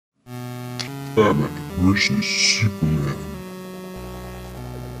Batman versus Superman.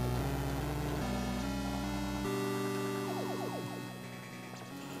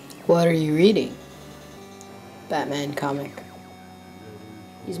 What are you reading? Batman comic.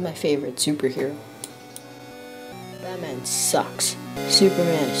 He's my favorite superhero. Batman sucks.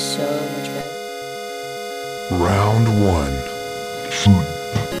 Superman is so much better. Round 1. 3,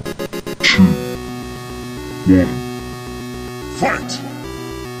 2, 1. Fight!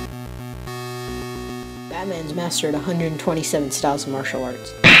 Batman's mastered 127 styles of martial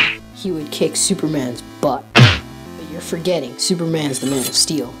arts. He would kick Superman's butt. But you're forgetting, Superman's the Man of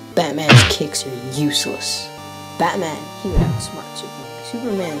Steel. Batman's kicks are useless. Batman, he would outsmart Superman.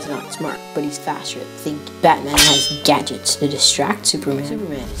 Superman's not smart, but he's faster at thinking. Batman has gadgets to distract Superman.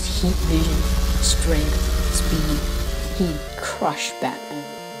 Superman has heat vision, strength, speed. He'd crush Batman.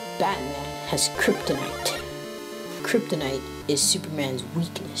 Batman has kryptonite. Kryptonite is Superman's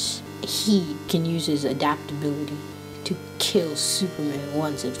weakness. He can use his adaptability to kill Superman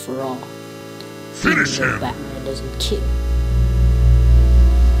once and for all. Finish him! Batman doesn't kill.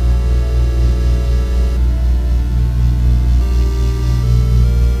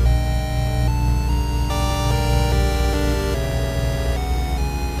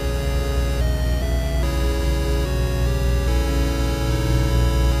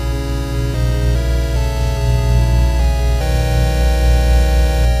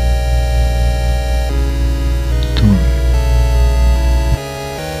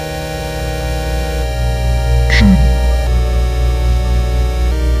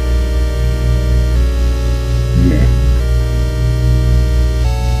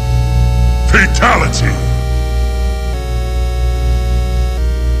 Fatality!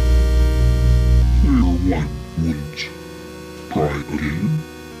 Player 1 wins. Try again.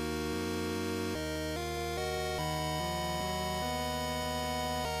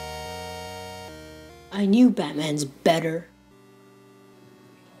 I knew Batman's better.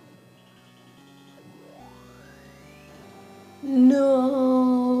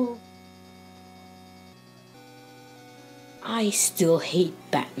 No. I still hate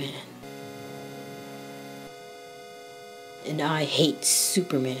Batman. And I hate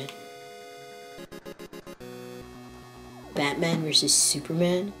Superman. Batman versus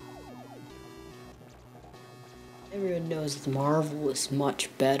Superman? Everyone knows that Marvel is much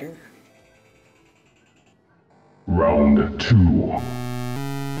better. Round 2.